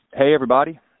Hey,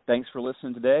 everybody. Thanks for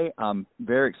listening today. I'm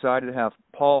very excited to have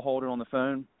Paul Holden on the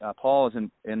phone. Paul is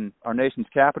in our nation's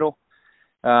capital.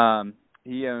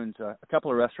 He owns a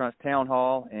couple of restaurants, Town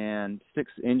Hall and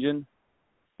Six Engine,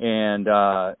 and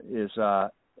has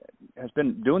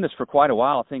been doing this for quite a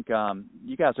while. I think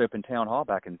you guys opened Town Hall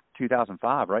back in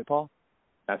 2005, right, Paul?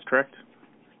 That's correct.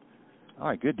 All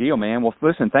right, good deal, man. Well,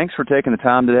 listen, thanks for taking the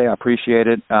time today. I appreciate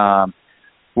it.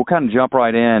 We'll kind of jump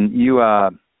right in.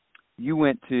 You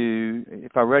went to,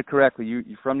 if I read correctly, you're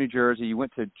from New Jersey. You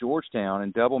went to Georgetown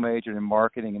and double majored in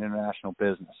marketing and international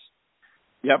business.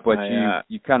 Yep. But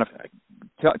you kind of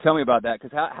tell me about that,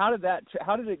 because how did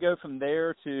it go from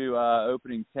there to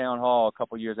opening Town Hall a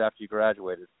couple years after you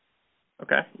graduated?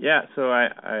 Okay. Yeah. So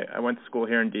I went to school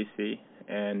here in D.C.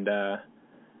 and I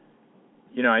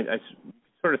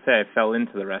sort of say I fell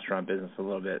into the restaurant business a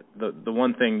little bit. The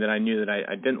one thing that I knew that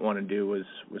I didn't want to do was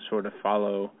sort of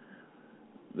follow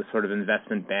the sort of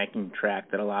investment banking track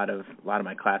that a lot of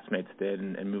my classmates did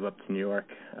and move up to New York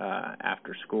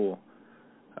after school.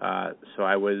 So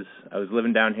I was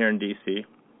living down here in D.C.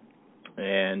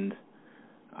 and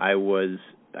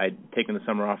I'd taken the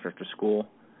summer off after school,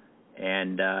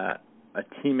 and a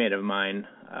teammate of mine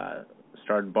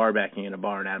started bar backing in a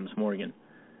bar in Adams Morgan,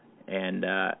 and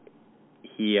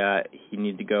he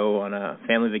needed to go on a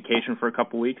family vacation for a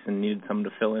couple weeks and needed someone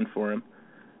to fill in for him.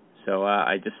 So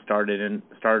I just started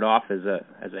off as a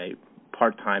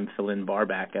part-time fill-in bar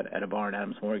back at a bar in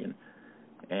Adams Morgan,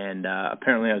 and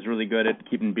apparently I was really good at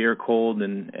keeping beer cold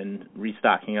and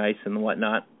restocking ice and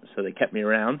whatnot. So they kept me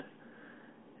around,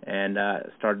 and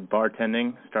started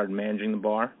bartending, started managing the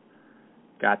bar.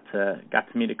 Got to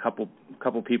meet a couple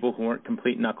people who weren't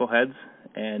complete knuckleheads,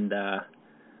 and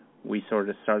we sort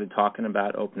of started talking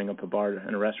about opening up a bar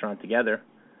and a restaurant together.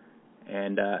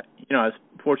 And I was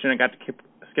fortunate. I got to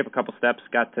skip a couple steps.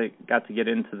 Got to get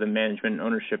into the management and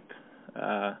ownership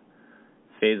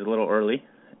phase a little early,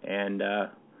 and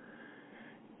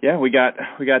we got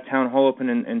Town Hall open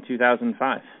in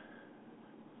 2005.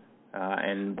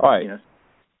 And all right.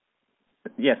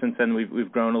 Since then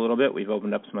we've grown a little bit. We've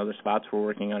opened up some other spots. We're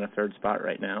working on a third spot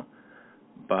right now.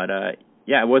 But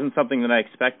it wasn't something that I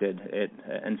expected.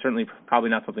 And certainly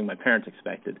probably not something my parents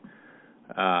expected.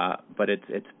 But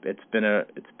it's been a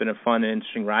fun and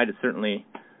interesting ride. It's certainly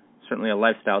a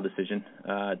lifestyle decision.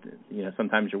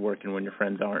 Sometimes you're working when your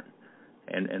friends aren't,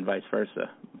 and vice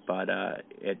versa. But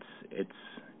it's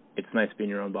nice being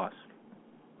your own boss.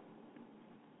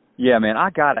 Yeah, man, I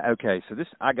gotta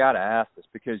ask this,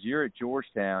 because you're at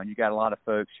Georgetown. You got a lot of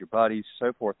folks, your buddies,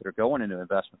 so forth, that are going into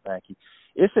investment banking.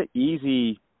 It's an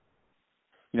easy,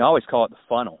 I always call it the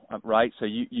funnel, right? So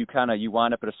you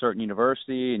wind up at a certain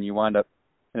university, and you wind up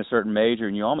in a certain major,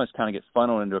 and you almost kind of get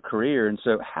funneled into a career. And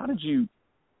so how did you,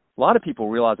 a lot of people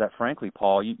realize that, frankly,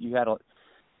 Paul, you had a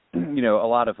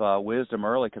lot of wisdom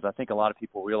early, because I think a lot of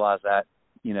people realize that,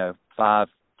 5,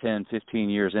 10, 15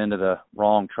 years into the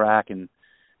wrong track, and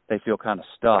they feel kind of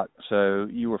stuck. So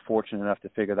you were fortunate enough to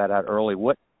figure that out early.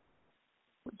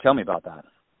 Tell me about that.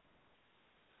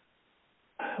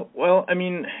 Well, I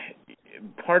mean,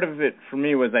 part of it for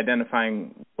me was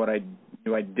identifying what I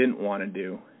knew I didn't want to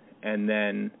do. And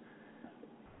then,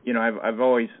 I've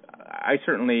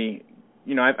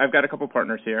got a couple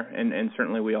partners here, and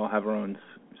certainly we all have our own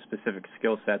specific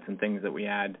skill sets and things that we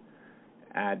add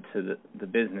to the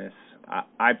business.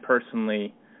 I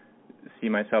personally see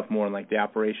myself more in like the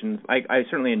operations. I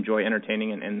certainly enjoy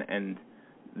entertaining, and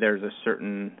there's a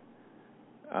certain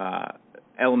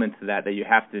element to that you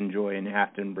have to enjoy and you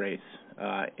have to embrace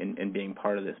in being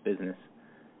part of this business.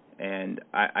 And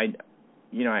I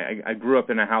grew up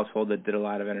in a household that did a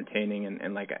lot of entertaining,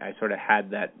 and like I sort of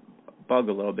had that bug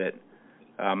a little bit.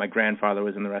 My grandfather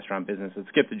was in the restaurant business. It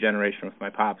skipped a generation with my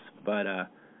pops, but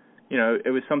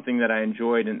it was something that I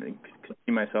enjoyed and could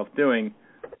see myself doing,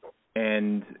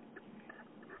 and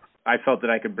I felt that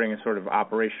I could bring a sort of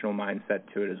operational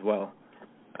mindset to it as well.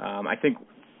 I think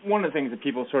one of the things that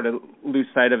people sort of lose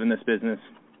sight of in this business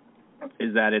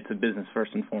is that it's a business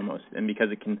first and foremost, and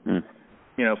because it can,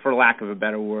 for lack of a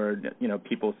better word,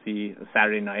 people see a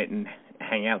Saturday night and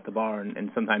hang out at the bar,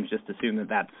 and sometimes just assume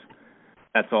that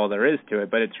that's all there is to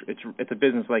it. But it's a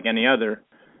business like any other,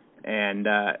 and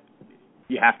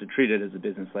you have to treat it as a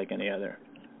business like any other.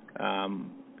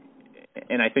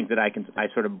 And I think that I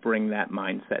sort of bring that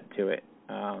mindset to it.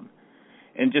 And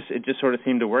it just sort of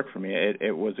seemed to work for me.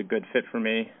 It was a good fit for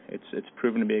me. It's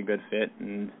proven to be a good fit,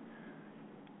 and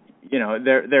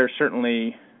there are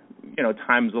certainly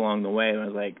times along the way when I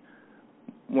was like,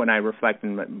 when I reflect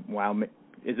and wow,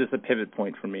 is this a pivot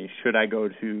point for me? Should I go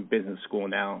to business school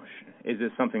now? Is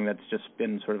this something that's just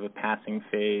been sort of a passing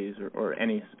phase or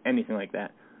anything like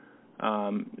that?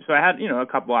 So I had, a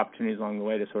couple opportunities along the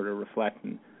way to sort of reflect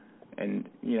and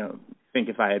think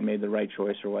if I had made the right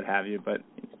choice or what have you. But,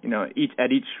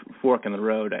 at each fork in the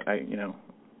road,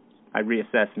 I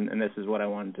reassessed, and this is what I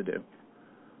wanted to do.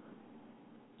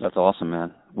 That's awesome,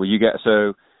 man. Well, you got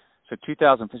so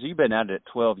 2000. So you've been at it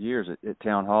 12 years at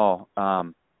Town Hall,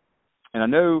 and I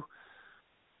know.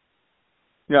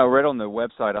 I read on the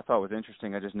website. I thought it was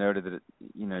interesting. I just noted that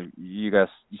you guys.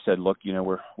 You said, look,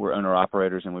 we're owner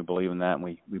operators, and we believe in that, and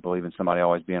we believe in somebody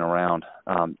always being around.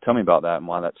 Tell me about that and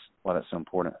why that's so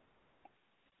important.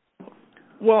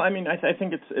 Well, I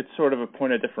think it's sort of a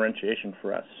point of differentiation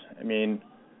for us.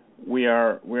 We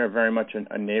are very much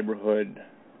a neighborhood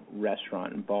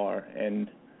restaurant and bar, and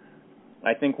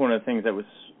I think one of the things that was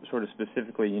sort of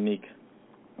specifically unique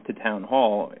to Town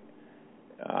Hall,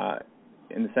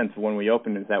 in the sense of when we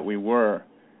opened, is that we were,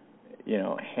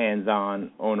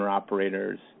 hands-on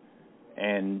owner-operators,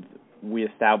 and we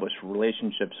established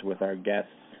relationships with our guests,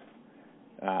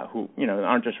 who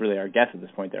aren't just really our guests at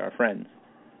this point; they're our friends,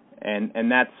 and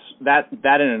that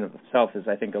in and of itself is,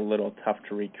 I think, a little tough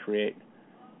to recreate.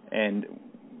 And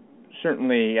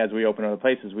certainly, as we open other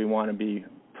places, we want to be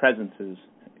presences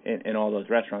in all those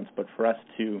restaurants. But for us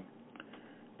to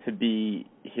be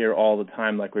here all the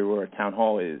time like we were at Town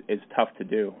Hall is tough to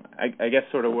do. I guess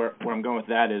sort of where I'm going with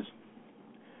that is,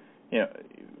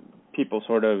 people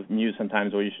sort of muse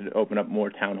sometimes, well, you should open up more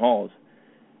Town Halls.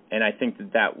 And I think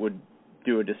that would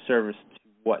do a disservice to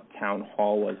what Town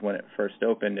Hall was when it first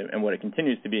opened and what it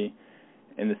continues to be,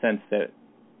 in the sense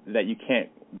that you can't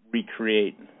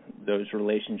recreate those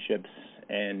relationships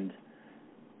and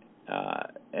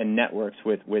networks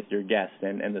with your guests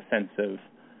and the sense of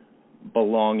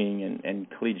belonging and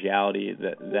collegiality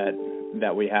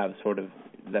that we have, sort of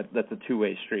that's a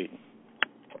two-way street.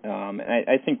 And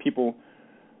I think people,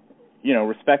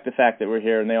 respect the fact that we're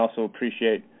here, and they also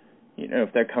appreciate,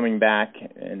 if they're coming back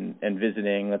and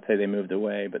visiting. Let's say they moved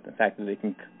away, but the fact that they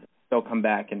can still come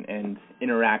back and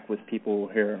interact with people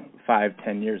here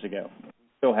 5-10 years ago. We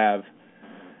still have,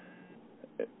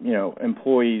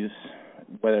 employees,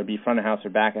 whether it be front of house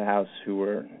or back of house, who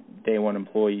were day one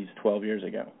employees 12 years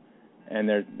ago. And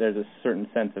there's a certain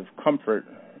sense of comfort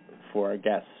for our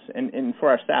guests and for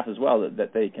our staff as well,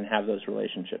 that they can have those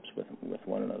relationships with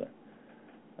one another.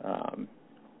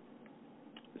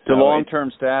 So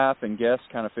long-term staff and guests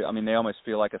kind of feel, they almost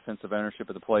feel like a sense of ownership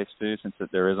of the place too, since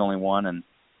that there is only one. And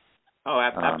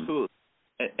absolutely.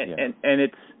 And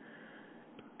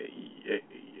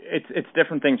it's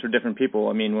different things for different people.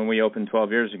 When we opened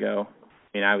 12 years ago,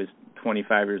 I was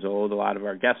 25 years old. A lot of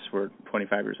our guests were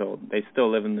 25 years old. They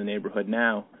still live in the neighborhood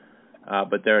now,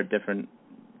 but they're at different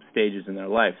stages in their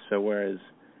life. So whereas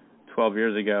 12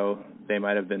 years ago, they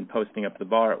might have been posting up the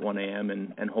bar at 1 a.m.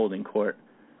 and holding court,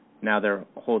 now they're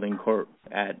holding court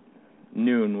at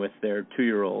noon with their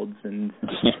 2-year-olds and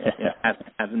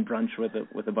having brunch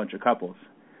with a bunch of couples.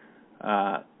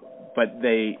 But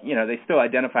they still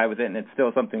identify with it, and it's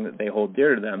still something that they hold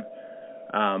dear to them.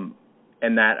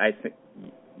 And that, I think,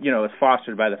 is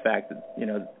fostered by the fact that,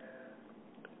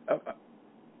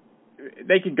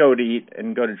 they could go to eat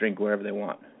and go to drink wherever they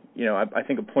want. I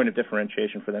think a point of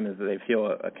differentiation for them is that they feel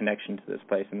a connection to this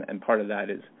place, and part of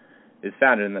that is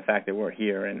founded in the fact that we're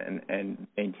here and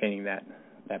maintaining that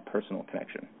personal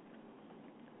connection.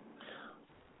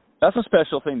 That's a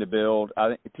special thing to build. I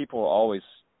think people are always,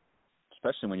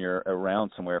 especially when you're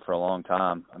around somewhere for a long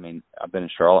time. I've been in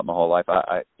Charlotte my whole life.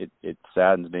 It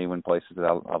saddens me when places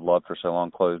that I've loved for so long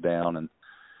close down, and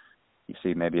you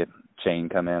see maybe a chain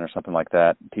come in or something like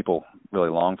that. People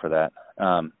really long for that.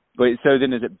 But so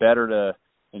then, is it better to,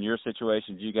 in your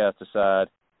situation, do you guys decide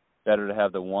better to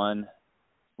have the one,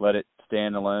 let it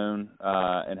stand alone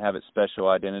and have its special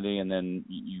identity, and then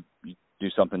you do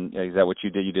something? Is that what you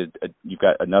did? You've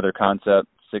got another concept,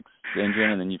 6th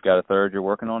engine, and then you've got a third you're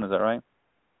working on. Is that right?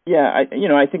 Yeah,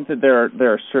 I think that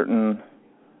there are certain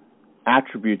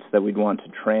attributes that we'd want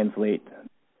to translate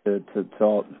to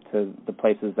the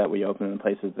places that we open and the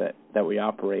places that we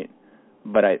operate.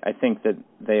 But I think that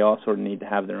they all sort of need to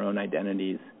have their own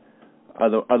identities.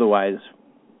 Otherwise,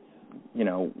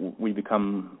 we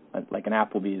become like an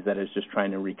Applebee's that is just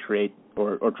trying to recreate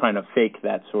or trying to fake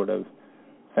that sort of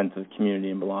sense of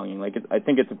community and belonging. I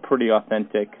think it's a pretty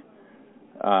authentic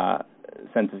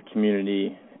sense of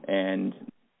community and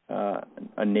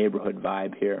a neighborhood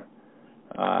vibe here.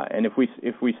 And if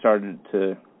we started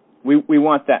to, we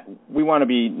want to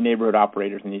be neighborhood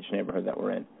operators in each neighborhood that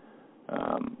we're in.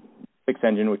 6th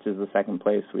Engine, which is the second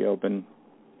place we open,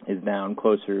 is down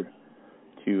closer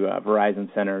to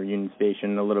Verizon Center, Union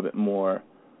Station, a little bit more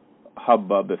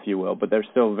hubbub, if you will, but there's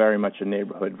still very much a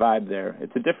neighborhood vibe there.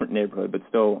 It's a different neighborhood, but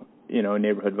still a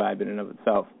neighborhood vibe in and of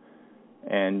itself.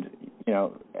 And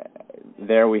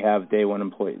there we have day one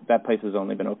employees. That place has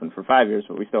only been open for 5 years,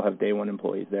 but we still have day one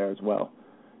employees there as well.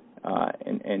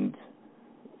 And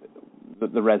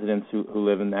the residents who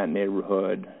live in that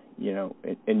neighborhood,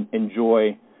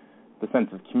 enjoy the sense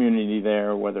of community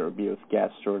there, whether it be with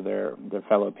guests or their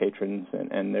fellow patrons,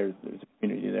 and there's a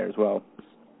community there as well.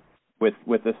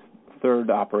 With this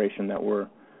third operation that we're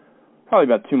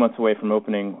probably about 2 months away from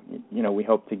opening, we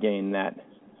hope to gain that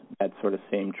sort of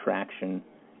same traction.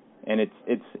 And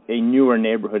it's a newer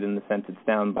neighborhood in the sense it's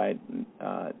down by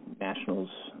Nationals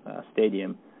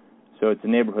Stadium. So it's a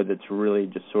neighborhood that's really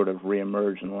just sort of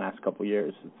reemerged in the last couple of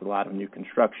years. It's a lot of new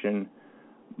construction,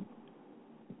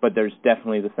 but there's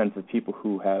definitely the sense of people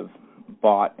who have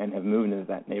bought and have moved into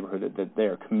that neighborhood that they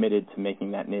are committed to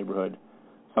making that neighborhood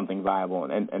something viable.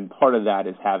 And part of that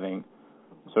is having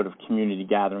sort of community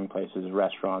gathering places,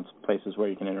 restaurants, places where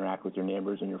you can interact with your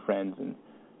neighbors and your friends,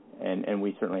 and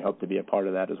we certainly hope to be a part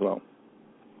of that as well.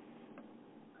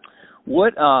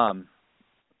 What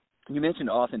you mentioned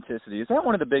authenticity. Is that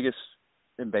one of the biggest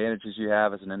advantages you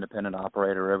have as an independent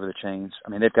operator over the chains? I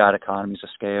mean, they've got economies of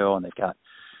scale and they've got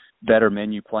better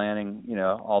menu planning,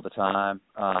 all the time.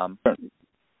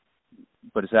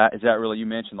 But is that really, you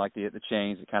mentioned like the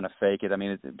chains that kind of fake it. I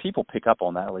mean, people pick up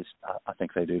on that, at least I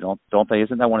think they do, don't they?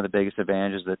 Isn't that one of the biggest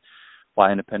advantages that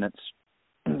why independents,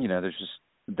 there's just,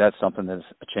 that's something that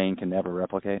a chain can never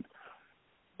replicate?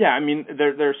 Yeah, I mean,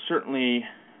 there's certainly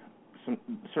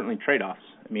trade-offs.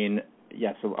 I mean,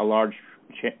 yes, a large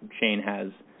chain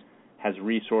has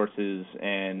resources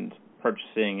and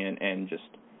purchasing and just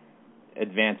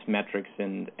advanced metrics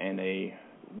and a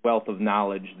wealth of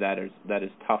knowledge that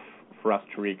is tough for us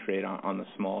to recreate on the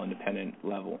small independent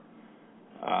level.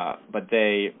 But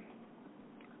they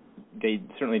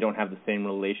certainly don't have the same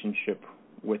relationship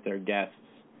with their guests.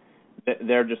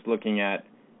 They're just looking at,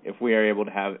 if we are able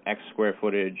to have X square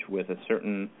footage with a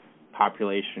certain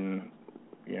population,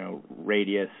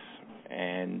 radius,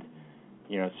 and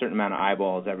a certain amount of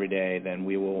eyeballs every day, then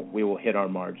we will hit our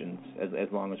margins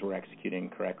as long as we're executing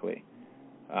correctly.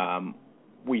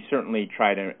 We certainly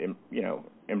try to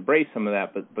embrace some of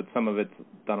that, but some of it's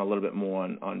done a little bit more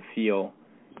on feel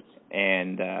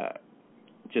and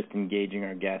just engaging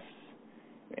our guests.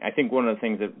 I think one of the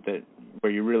things that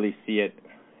where you really see it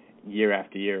year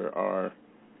after year are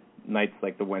nights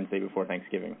like the Wednesday before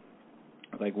Thanksgiving.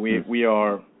 Like we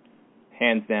are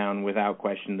hands down, without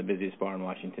question, the busiest bar in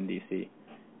Washington D.C.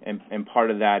 And part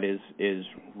of that is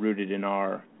rooted in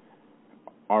our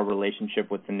relationship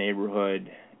with the neighborhood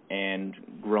and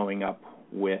growing up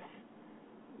with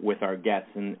our guests.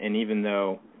 And even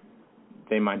though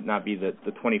they might not be the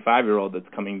 25-year-old that's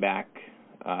coming back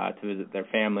to visit their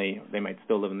family, they might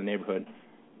still live in the neighborhood.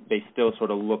 They still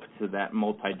sort of look to that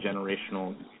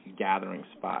multi-generational gathering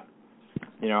spot.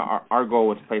 Our goal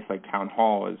with a place like Town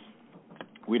Hall is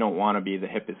we don't want to be the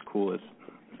hippest, coolest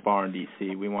bar in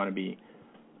D.C. We want to be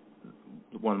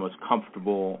one of the most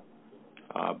comfortable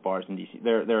bars in D.C.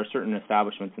 There are certain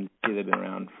establishments in D.C. that have been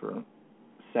around for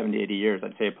 70, 80 years.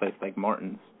 I'd say a place like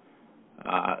Martin's,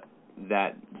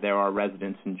 that there are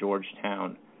residents in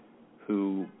Georgetown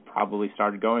who probably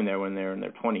started going there when they were in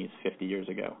their 20s 50 years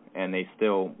ago, and they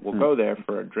still will go there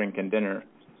for a drink and dinner.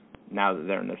 Now that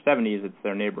they're in their 70s, it's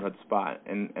their neighborhood spot,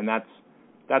 and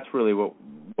that's really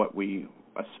what we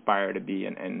aspire to be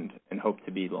and hope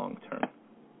to be long term.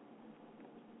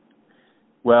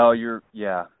 Well, you're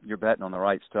betting on the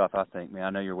right stuff, I think, man. I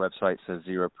know your website says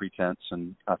zero pretense,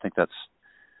 and I think that's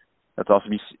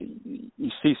awesome. You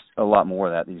see a lot more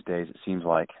of that these days, it seems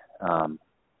like,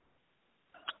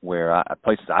 where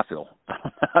places I feel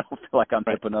I don't feel like I'm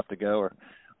hip enough to go or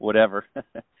whatever.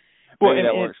 Maybe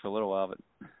that works for a little while, but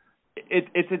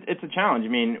it's a challenge. I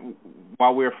mean,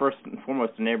 while we're first and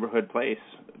foremost a neighborhood place,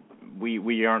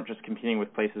 we aren't just competing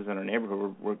with places in our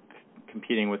neighborhood. We're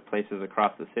competing with places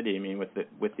across the city. I mean, with the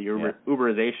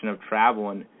Uberization of travel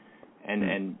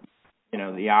and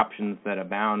the options that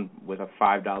abound with a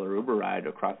 $5 Uber ride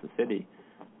across the city,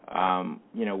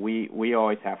 we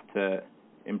always have to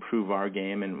improve our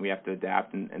game, and we have to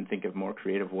adapt and think of more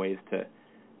creative ways to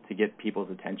get people's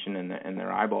attention and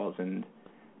their eyeballs and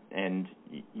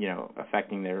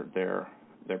affecting their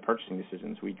purchasing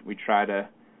decisions. We try to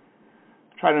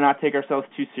not take ourselves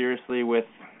too seriously with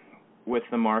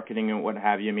the marketing and what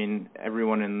have you. I mean,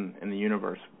 everyone in the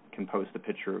universe can post a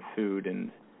picture of food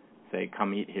and say,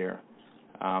 "Come eat here."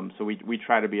 So we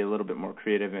try to be a little bit more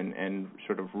creative and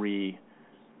sort of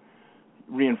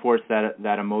reinforce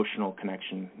that emotional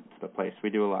connection to the place. We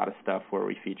do a lot of stuff where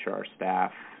we feature our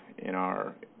staff in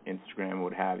our Instagram,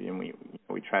 what have you, and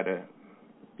we try to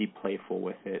be playful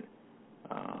with it.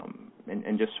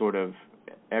 and just sort of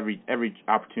every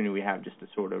opportunity we have just to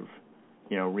sort of,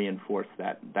 reinforce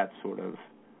that sort of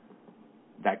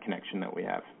that connection that we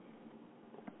have.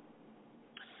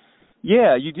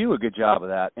 Yeah, you do a good job of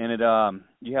that, and it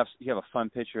you have a fun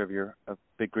picture of a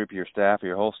big group of your staff, or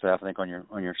your whole staff, I think, on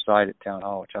your site at Town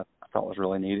Hall, which I thought was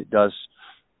really neat. It does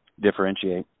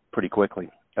differentiate pretty quickly.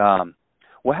 So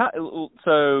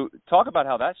talk about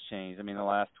how that's changed. I mean, the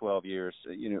last 12 years.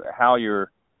 How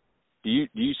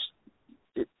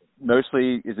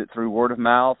mostly is it through word of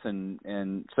mouth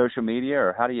and social media,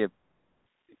 or are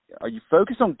you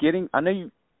focused on getting? I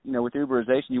know with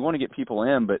Uberization you want to get people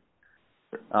in, but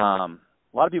a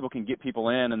lot of people can get people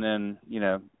in, and then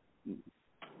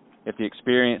if the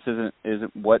experience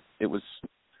isn't what it was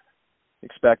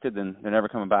expected, then they're never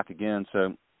coming back again.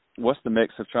 So what's the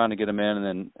mix of trying to get them in, and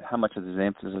then how much of the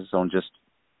emphasis on just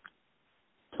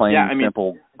plain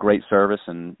simple great service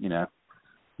and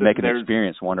making the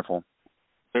experience wonderful?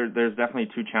 There's definitely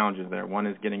two challenges there. One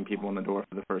is getting people in the door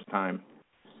for the first time,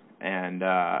 and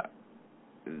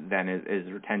then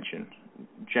is retention.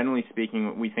 Generally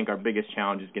speaking, we think our biggest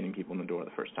challenge is getting people in the door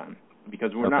the first time,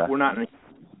 because we're not in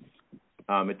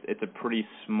it's a pretty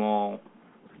small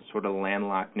sort of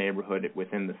landlocked neighborhood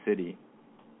within the city,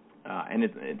 and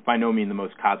it's by no means the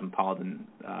most cosmopolitan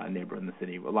neighborhood in the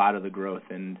city. A lot of the growth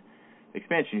and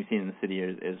expansion you've seen in the city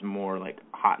is more like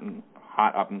hot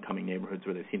up and coming neighborhoods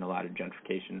where they've seen a lot of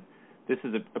gentrification. This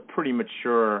is a pretty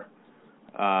mature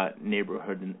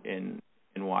neighborhood in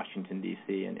Washington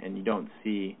D.C. and you don't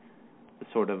see the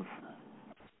sort of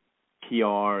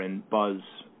PR and buzz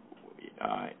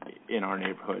in our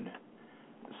neighborhood.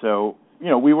 So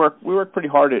we work pretty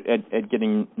hard at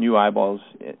getting new eyeballs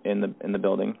in the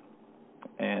building,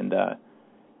 and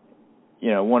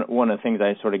one of the things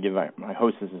I sort of give my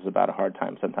hostesses about a hard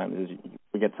time sometimes is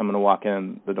we get someone to walk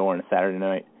in the door on a Saturday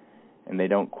night and they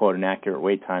don't quote an accurate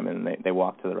wait time, and they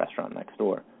walk to the restaurant next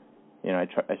door. I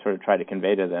sort of try to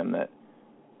convey to them that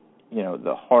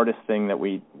the hardest thing that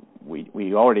we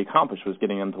already accomplished was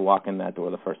getting them to walk in that door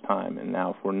the first time, and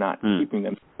now if we're not keeping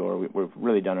them at the door, we've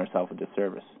really done ourselves a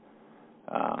disservice.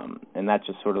 And that's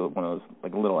just sort of one of those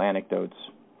like little anecdotes,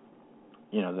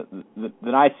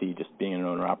 that I see just being an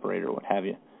owner-operator or what have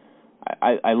you.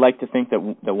 I like to think that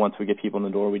once we get people in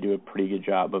the door, we do a pretty good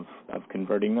job of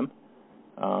converting them,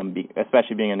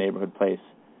 especially being a neighborhood place.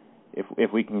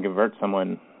 If we can convert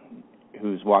someone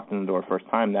who's walked in the door first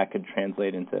time, that could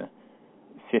translate into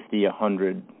 50,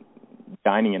 100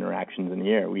 dining interactions in a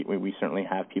year. We certainly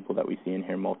have people that we see in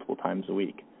here multiple times a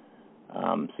week.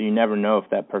 So you never know if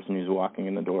that person who's walking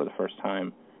in the door the first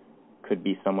time could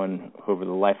be someone who over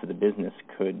the life of the business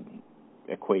could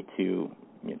equate to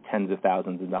tens of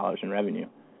thousands of dollars in revenue.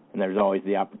 And there's always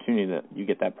the opportunity that you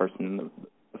get that person in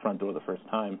the front door the first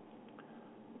time,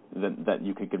 that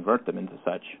you could convert them into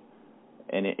such.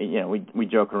 And we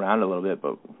joke around a little bit,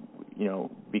 but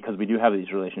because we do have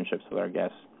these relationships with our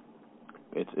guests,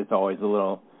 it's always a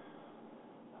little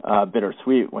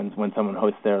bittersweet when someone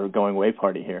hosts their going away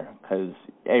party here, because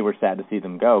A, we're sad to see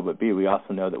them go, but B, we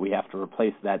also know that we have to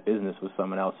replace that business with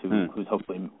someone else who's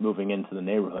hopefully moving into the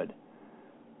neighborhood.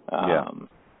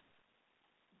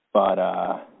 But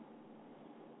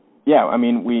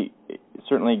we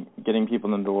certainly getting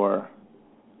people in the door.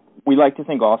 We like to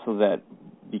think also that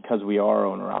because we are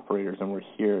owner-operators and we're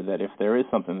here, that if there is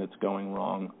something that's going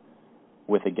wrong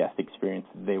with a guest experience,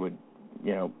 they would,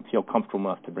 feel comfortable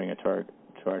enough to bring it to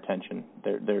our attention.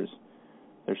 There's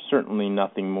certainly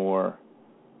nothing more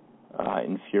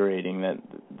infuriating than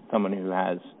someone who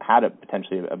has had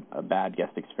potentially a bad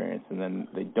guest experience, and then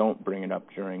they don't bring it up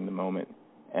during the moment,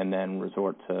 and then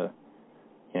resort to,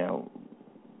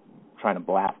 trying to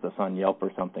blast us on Yelp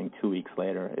or something 2 weeks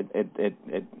later.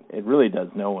 It really does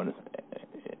no one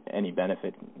any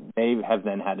benefit. They have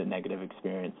then had a negative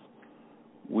experience.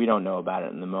 We don't know about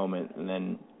it in the moment, and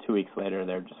then 2 weeks later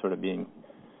they're just sort of being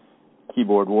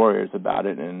keyboard warriors about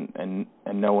it, and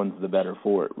no one's the better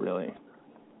for it, really.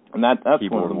 And that's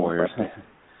keyboard one of the warriors.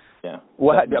 Yeah.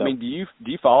 Well, I mean, do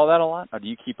you follow that a lot? Or do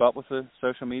you keep up with the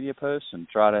social media posts and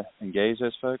try to engage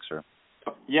those folks, or?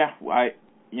 Yeah,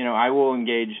 I will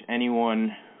engage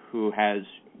anyone who has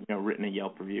written a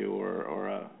Yelp review or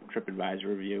a TripAdvisor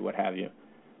review, what have you.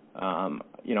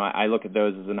 I look at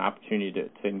those as an opportunity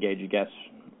to engage a guest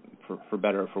for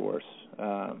better or for worse.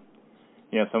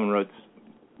 If someone wrote,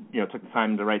 took the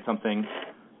time to write something,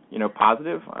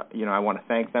 positive, I want to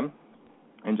thank them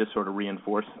and just sort of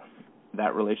reinforce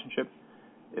that relationship.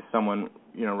 If someone,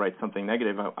 writes something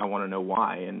negative, I want to know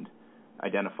why and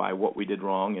identify what we did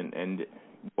wrong and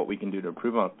what we can do to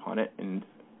improve upon it. And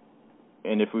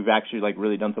if we've actually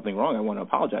really done something wrong, I want to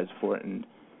apologize for it and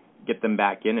get them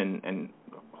back in and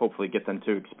hopefully get them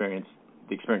to experience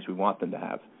the experience we want them to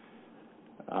have.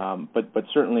 But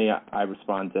certainly I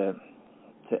respond to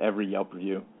every Yelp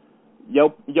review.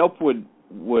 Yelp would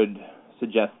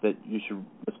suggest that you should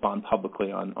respond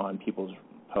publicly on people's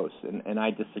posts, and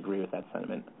I disagree with that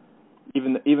sentiment.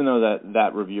 Even though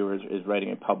that reviewer is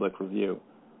writing a public review,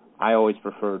 I always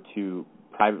prefer to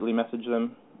privately message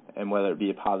them, and whether it be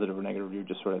a positive or negative review,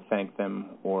 just sort of thank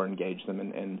them or engage them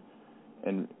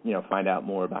and find out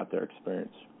more about their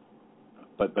experience.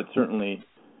 But certainly,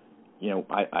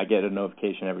 I get a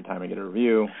notification every time I get a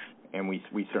review, and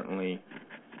we certainly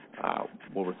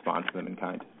will respond to them in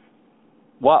kind.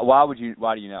 Why do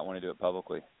you not want to do it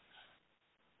publicly?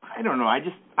 I don't know. I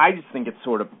just think it's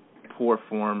sort of poor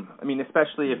form. I mean,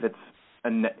 especially if it's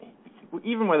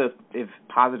even whether it's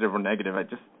positive or negative,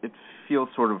 it feels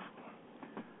sort of,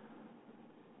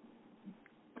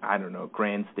 I don't know,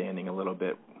 grandstanding a little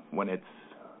bit when it's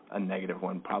a negative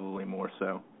one, probably more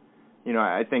so.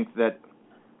 I think that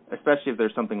especially if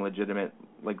there's something legitimate,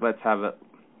 like let's have an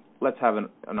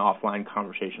offline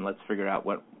conversation. Let's figure out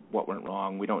what went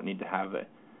wrong. We don't need to have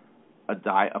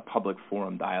a public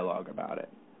forum dialogue about it.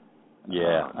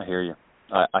 Yeah, I hear you.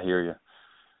 I hear you.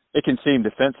 It can seem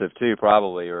defensive too,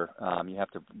 probably, or you have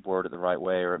to word it the right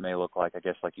way, or it may look like, I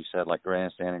guess, like you said, like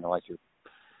grandstanding, or like you're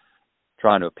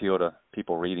trying to appeal to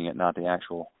people reading it, not the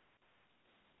actual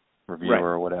reviewer right.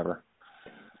 or whatever.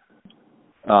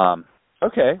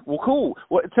 Okay, well, cool.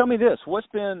 Tell me this: what's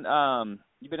been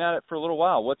you've been at it for a little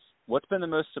while? What's been the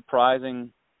most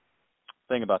surprising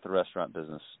thing about the restaurant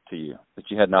business to you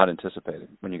that you had not anticipated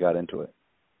when you got into it?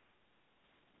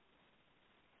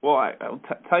 Well, I'll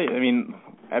tell you. I mean,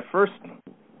 at first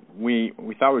we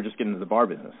thought we were just getting into the bar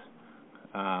business.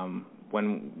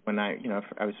 When I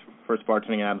was first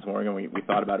bartending at Adams Morgan, we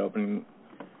thought about opening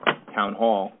Town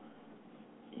Hall.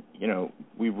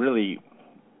 We really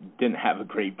didn't have a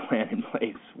great plan in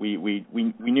place. We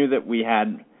knew that we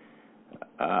had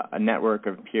a network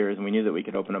of peers, and we knew that we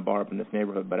could open a bar up in this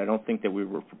neighborhood, but I don't think that we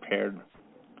were prepared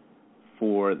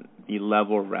for the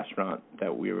level of restaurant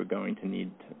that we were going to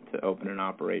need to open and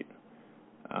operate.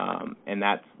 And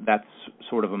that's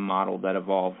sort of a model that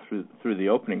evolved through the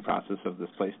opening process of this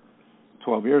place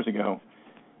 12 years ago.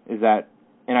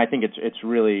 And I think it's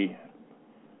really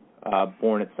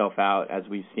borne itself out as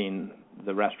we've seen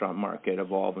the restaurant market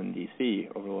evolve in D.C.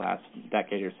 over the last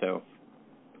decade or so,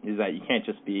 is that you can't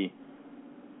just be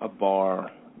a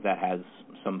bar that has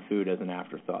some food as an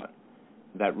afterthought.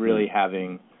 That really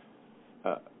having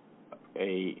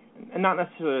not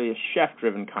necessarily a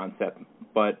chef-driven concept,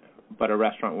 but a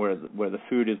restaurant where the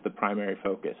food is the primary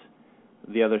focus.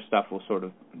 The other stuff will sort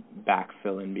of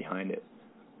backfill in behind it.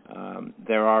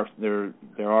 There are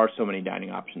so many dining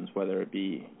options, whether it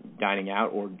be dining out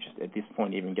or just at this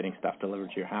point even getting stuff delivered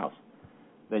to your house,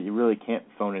 that you really can't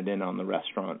phone it in on the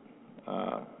restaurant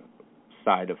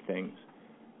side of things.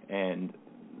 And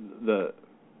the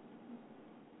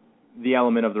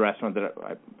element of the restaurant that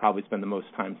I probably spend the most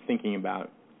time thinking about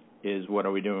is what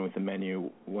are we doing with the menu,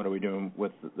 what are we doing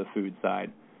with the food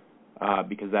side,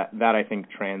 because that I think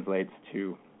translates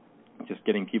to just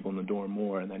getting people in the door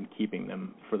more and then keeping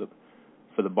them for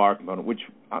the bar component, which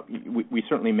we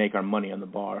certainly make our money on the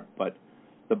bar, but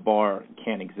the bar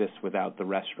can't exist without the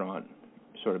restaurant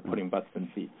sort of putting butts in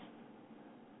seats.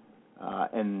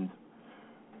 And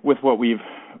with what we've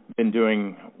been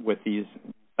doing with these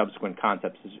subsequent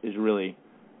concepts is really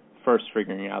first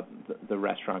figuring out the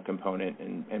restaurant component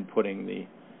and putting the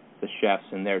chefs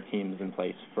and their teams in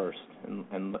place first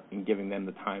and giving them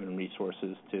the time and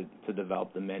resources to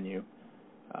develop the menu.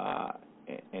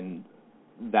 And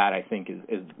that, I think,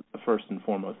 is first and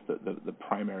foremost the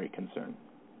primary concern,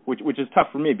 which is tough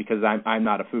for me because I'm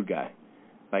not a food guy.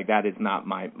 Like, that is not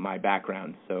my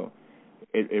background. So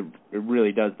it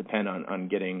really does depend on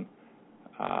getting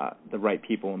the right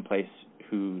people in place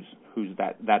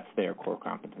that's their core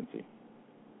competency.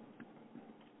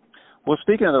 Well,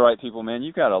 speaking of the right people, man,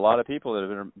 you've got a lot of people that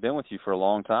have been with you for a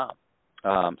long time.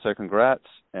 So congrats.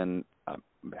 And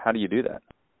how do you do that?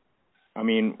 I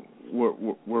mean,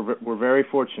 we're very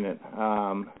fortunate.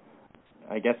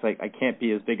 I guess I can't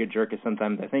be as big a jerk as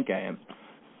sometimes I think I am,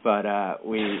 but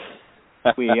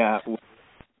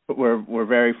we're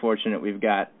very fortunate. We've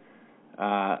got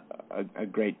a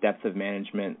great depth of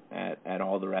management at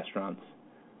all the restaurants,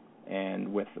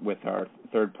 and with our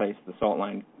third place, the Salt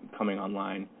Line, coming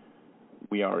online,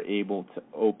 we are able to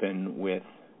open with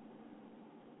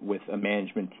a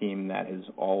management team that has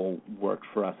all worked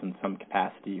for us in some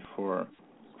capacity for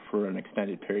an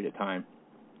extended period of time.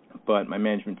 But my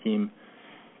management team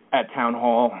at Town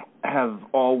Hall have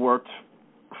all worked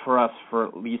for us for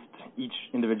at least, each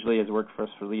individually has worked for us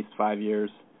for at least 5 years.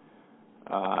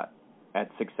 At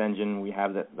Sixth Engine, we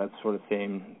have that sort of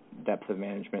same depth of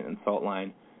management and Salt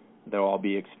Line. They'll all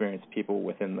be experienced people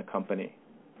within the company.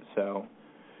 So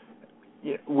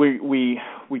yeah, we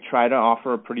try to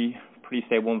offer a pretty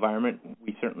stable environment.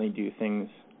 We certainly do things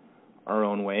our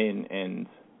own way, and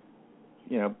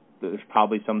there's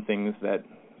probably some things that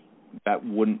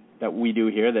we do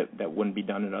here that wouldn't be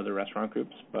done in other restaurant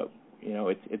groups. But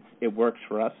it works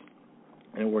for us,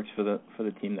 and it works for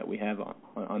the team that we have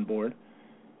on board.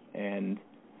 And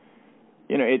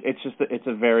it's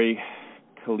a very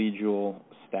collegial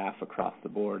staff across the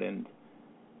board. And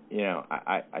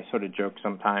I sort of joke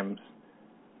sometimes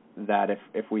that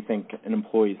if we think an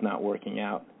employee's not working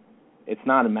out, it's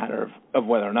not a matter of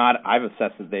whether or not I've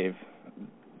assessed that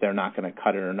they're not going to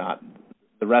cut it or not.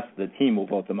 The rest of the team will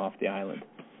vote them off the island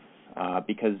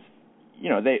because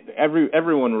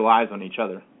everyone relies on each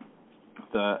other.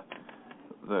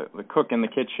 The cook in the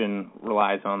kitchen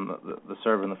relies on the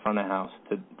server in the front of the house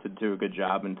to do a good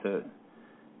job and to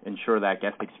ensure that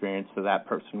guest experience, so that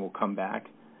person will come back,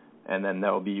 and then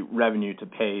there will be revenue to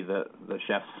pay the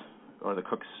chef's or the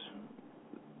cook's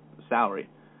salary.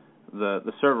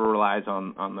 The server relies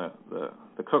on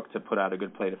the cook to put out a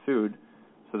good plate of food,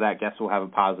 so that guest will have a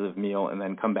positive meal and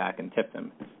then come back and tip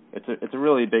them. It's a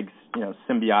really big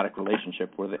symbiotic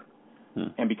relationship with it,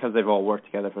 and because they've all worked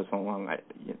together for so long,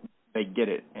 they get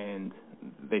it, and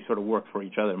they sort of work for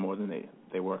each other more than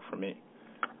they work for me.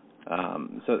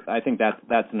 So I think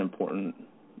that's an important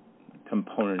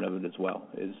component of it as well,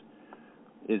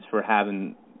 is for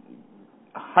hiring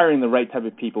the right type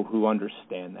of people who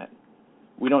understand that.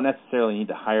 We don't necessarily need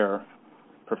to hire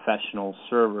professional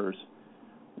servers.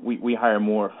 We hire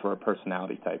more for a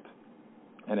personality type.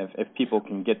 And if people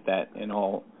can get that and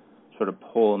all sort of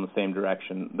pull in the same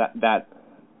direction,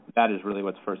 that is really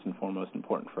what's first and foremost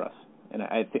important for us. And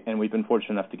and we've been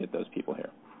fortunate enough to get those people here.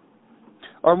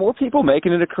 Are more people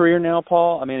making it a career now,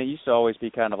 Paul? I mean, it used to always be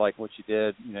kind of like what you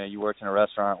did. You worked in a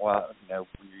restaurant while when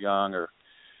you're young, or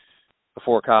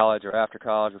before college, or after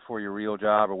college, before your real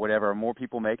job, or whatever. Are more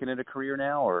people making it a career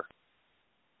now, or?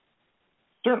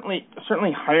 Certainly,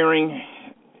 hiring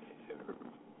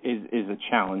is a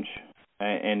challenge,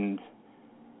 and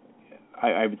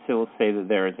I would still say that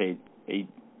there is a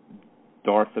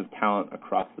dearth of talent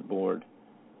across the board.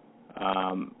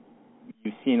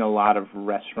 You've seen a lot of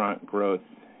restaurant growth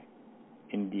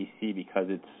in D.C. because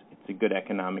it's a good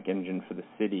economic engine for the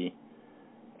city,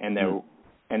 and there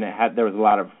was a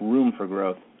lot of room for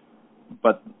growth,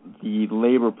 but the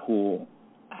labor pool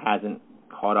hasn't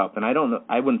caught up. And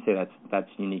I wouldn't say that's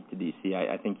unique to D.C.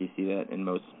 I think you see that in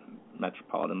most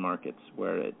metropolitan markets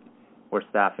where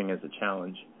staffing is a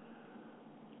challenge.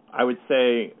 I would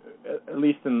say, at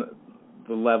least in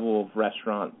the level of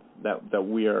restaurant that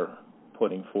we are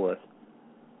putting forth,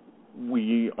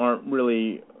 we aren't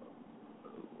really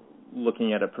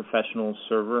looking at a professional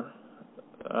server,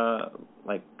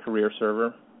 like career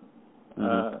server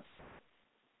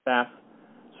staff.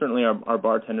 Certainly our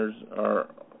bartenders are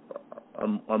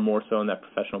more so in that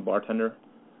professional bartender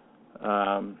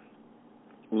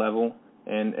level,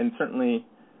 and certainly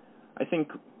I think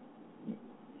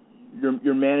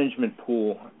your management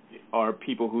pool are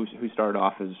people who started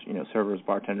off as servers,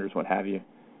 bartenders, what have you,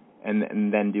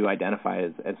 and then do identify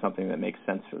as something that makes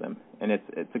sense for them. And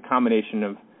it's a combination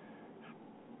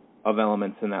of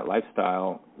elements in that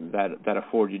lifestyle that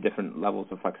afford you different levels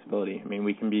of flexibility. I mean,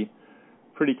 we can be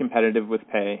pretty competitive with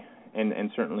pay,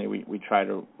 and certainly we try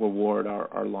to reward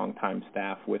our longtime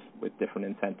staff with different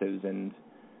incentives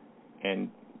and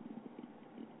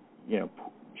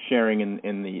sharing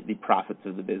in the profits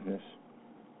of the business.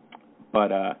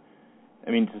 But I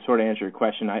mean, to sort of answer your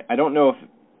question, I don't know if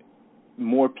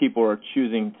more people are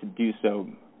choosing to do so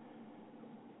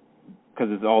because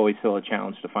it's always still a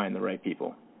challenge to find the right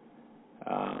people.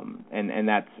 And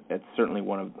that's certainly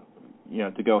one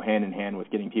of, to go hand in hand with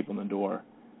getting people in the door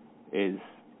is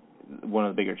one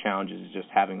of the bigger challenges, is just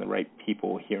having the right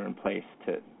people here in place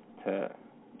to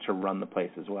run the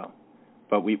place as well.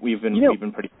 But we've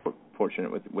been pretty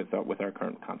fortunate with our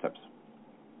current concepts.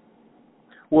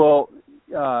 Well,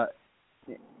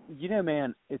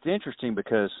 man, it's interesting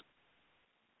because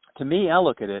to me, I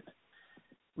look at it,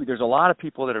 there's a lot of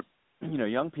people that are,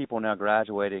 young people now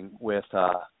graduating with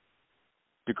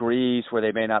degrees where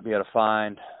they may not be able to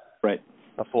find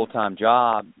a full-time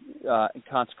job. And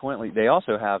consequently, they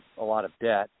also have a lot of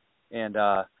debt. And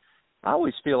I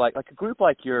always feel like a group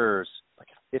like yours, like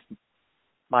if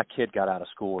my kid got out of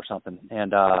school or something,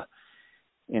 and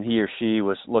and he or she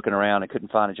was looking around and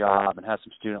couldn't find a job and had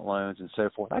some student loans and so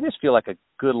forth. I just feel like a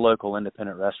good local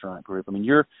independent restaurant group. I mean,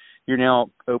 you're now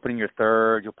opening your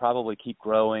third. You'll probably keep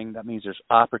growing. That means there's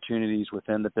opportunities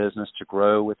within the business to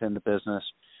grow within the business,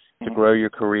 to grow your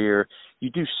career. You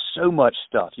do so much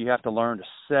stuff. You have to learn to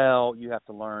sell. You have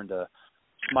to learn to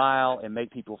smile and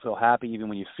make people feel happy even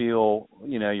when you feel,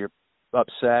 you're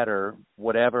upset or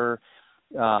whatever.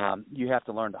 You have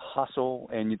to learn to hustle,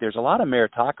 and there's a lot of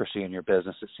meritocracy in your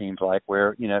business, it seems like,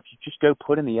 where, if you just go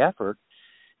put in the effort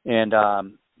and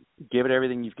give it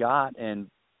everything you've got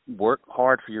and work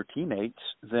hard for your teammates,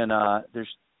 then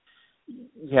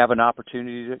you have an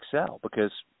opportunity to excel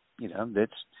because,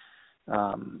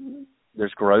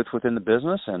 there's growth within the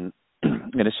business, and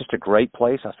it's just a great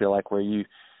place, I feel like, where it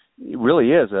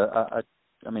really is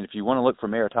if you want to look for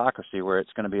meritocracy, where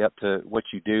it's going to be up to what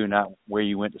you do, not where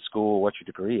you went to school, what your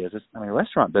degree is.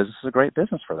 Restaurant business is a great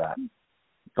business for that.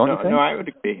 Don't you think? No, I would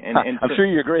agree. And I'm sure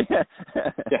you agree. Yeah,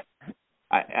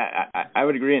 I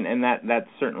would agree, and that's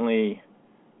certainly,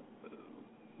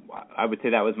 I would say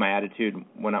that was my attitude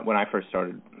when I first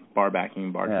started bar backing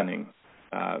and bartending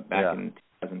back in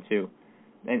 2002.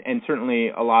 And certainly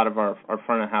a lot of our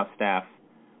front of house staff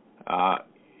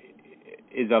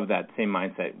is of that same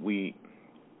mindset. We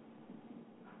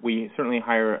certainly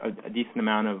hire a decent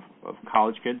amount of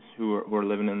college kids who are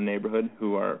living in the neighborhood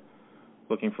who are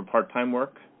looking for part-time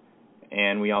work,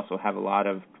 and we also have a lot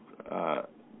of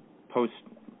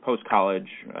post-college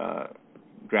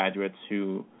graduates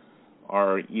who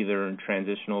are either in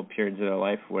transitional periods of their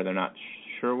life where they're not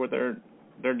sure what they're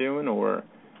doing, or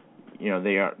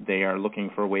they are looking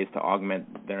for ways to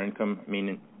augment their income. I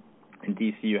mean, in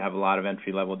DC, you have a lot of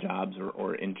entry-level jobs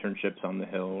or internships on the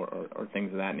Hill or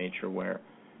things of that nature where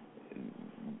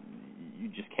you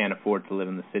just can't afford to live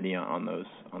in the city on those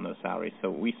salaries.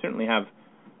 So we certainly have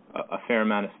a fair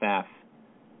amount of staff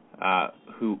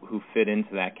who fit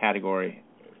into that category.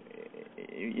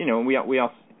 We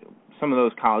also, some of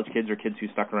those college kids or kids who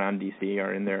stuck around DC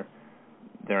are in their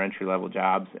entry-level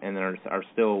jobs and are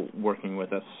still working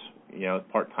with us,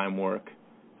 part-time work,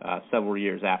 several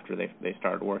years after they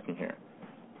started working here.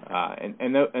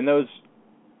 And those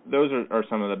are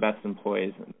some of the best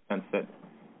employees in the sense that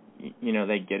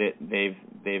they get it.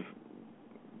 They've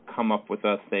come up with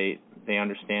us. They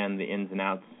understand the ins and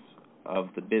outs of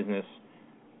the business,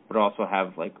 but also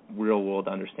have like real world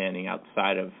understanding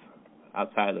outside of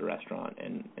the restaurant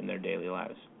and in their daily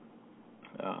lives.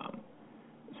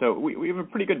 So we have a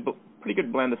pretty good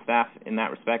blend of staff in that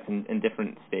respect in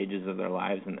different stages of their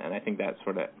lives, and I think that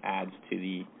sort of adds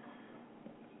to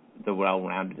the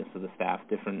well-roundedness of the staff.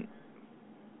 Different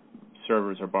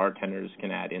servers or bartenders can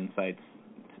add insights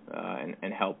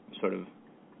and help sort of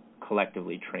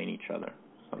collectively train each other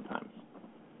sometimes.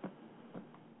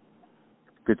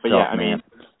 Good but stuff, man.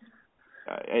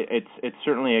 It's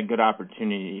certainly a good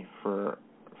opportunity for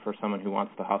someone who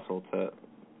wants to hustle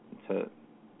to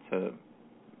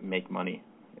make money.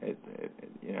 You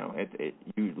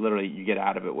get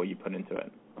out of it what you put into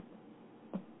it.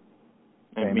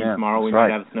 And I mean, tomorrow we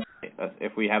might have a snow day.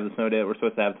 If we have the snow day that we're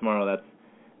supposed to have tomorrow,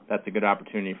 that's a good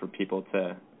opportunity for people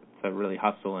to really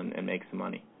hustle and make some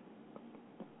money.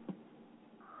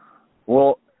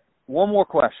 Well, one more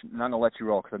question, and I'm going to let you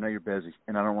roll because I know you're busy,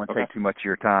 and I don't want to take too much of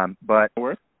your time. But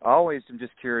I always am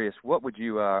just curious, what would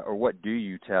you or what do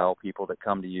you tell people that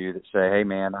come to you that say, hey,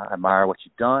 man, I admire what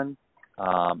you've done.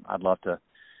 I'd love to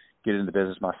get into the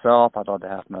business myself. I'd love to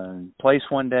have my own place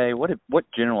one day. What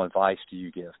general advice do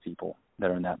you give people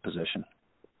that are in that position?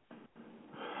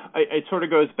 It sort of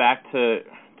goes back to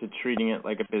treating it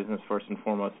like a business first and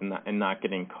foremost, and not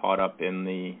getting caught up in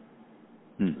the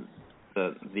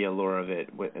allure of it.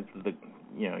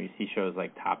 You see shows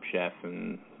like Top Chef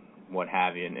and what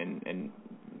have you, and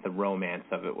the romance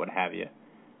of it, what have you.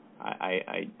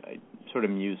 I sort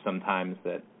of muse sometimes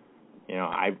that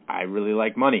I really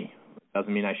like money.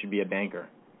 Doesn't mean I should be a banker.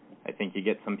 I think you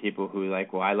get some people who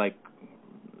I like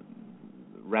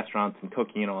restaurants and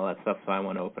cooking and all that stuff, so I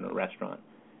want to open a restaurant.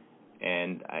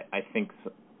 And I think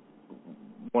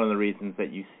one of the reasons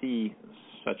that you see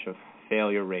such a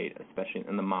failure rate, especially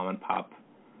in the mom and pop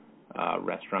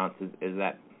restaurants, is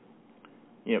that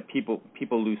people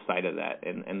lose sight of that,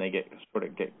 and they get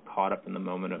caught up in the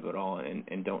moment of it all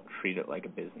and don't treat it like a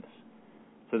business.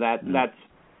 So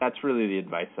that's really the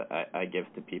advice I give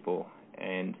to people,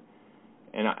 and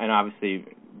obviously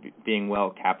being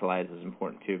well capitalized is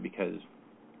important too, because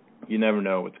you never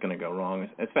know what's going to go wrong,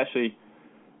 especially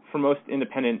for most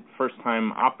independent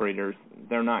first-time operators.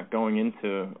 They're not going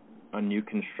into a new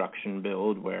construction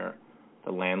build where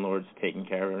the landlord's taking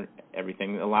care of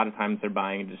everything. A lot of times they're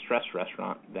buying a distressed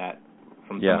restaurant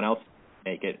from someone else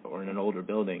make it, or in an older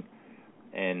building,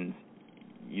 and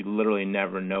you literally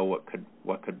never know what could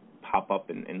pop up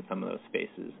in some of those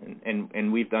spaces.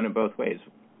 And we've done it both ways.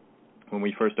 When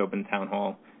we first opened Town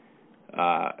Hall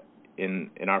in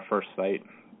our first site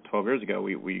 12 years ago,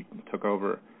 we took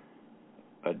over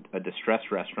a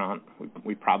distressed restaurant.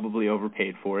 We probably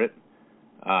overpaid for it,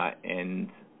 and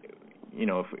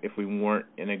if we weren't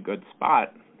in a good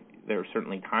spot, there were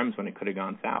certainly times when it could have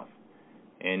gone south.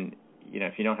 And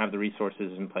if you don't have the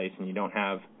resources in place and you don't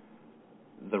have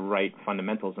the right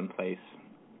fundamentals in place,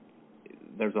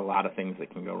 there's a lot of things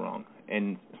that can go wrong.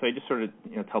 And so I just sort of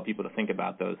tell people to think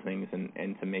about those things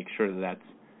and to make sure that that's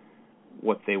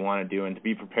what they want to do, and to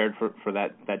be prepared for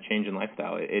that change in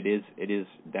lifestyle. It is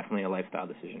definitely a lifestyle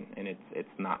decision, and it's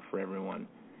not for everyone.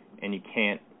 And you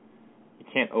can't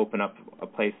open up a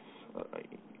place,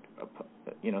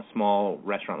 small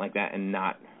restaurant like that, and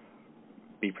not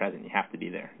be present. You have to be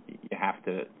there. You have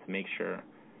to make sure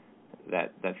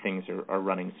that things are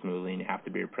running smoothly, and you have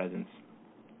to be your presence,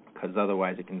 because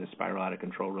otherwise it can just spiral out of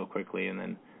control real quickly, and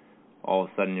then all of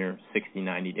a sudden you're 60,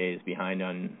 90 days behind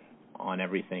on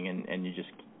everything, and you just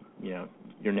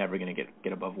you're never going to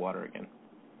get above water again.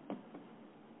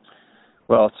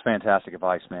 Well, it's fantastic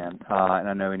advice, man. And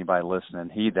I know anybody listening,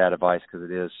 heed that advice, because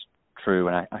it is true,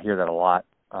 and I hear that a lot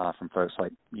from folks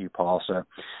like you, Paul. So,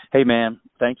 hey, man,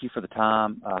 thank you for the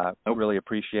time. I really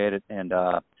appreciate it, and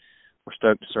we're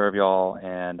stoked to serve y'all.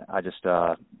 And I just,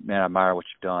 I admire what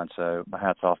you've done. So my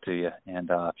hat's off to you. And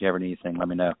if you ever need anything, let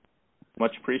me know.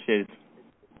 Much appreciated.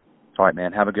 All right,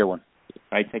 man. Have a good one.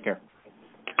 All right, take care.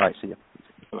 All right, see you.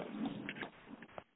 Bye.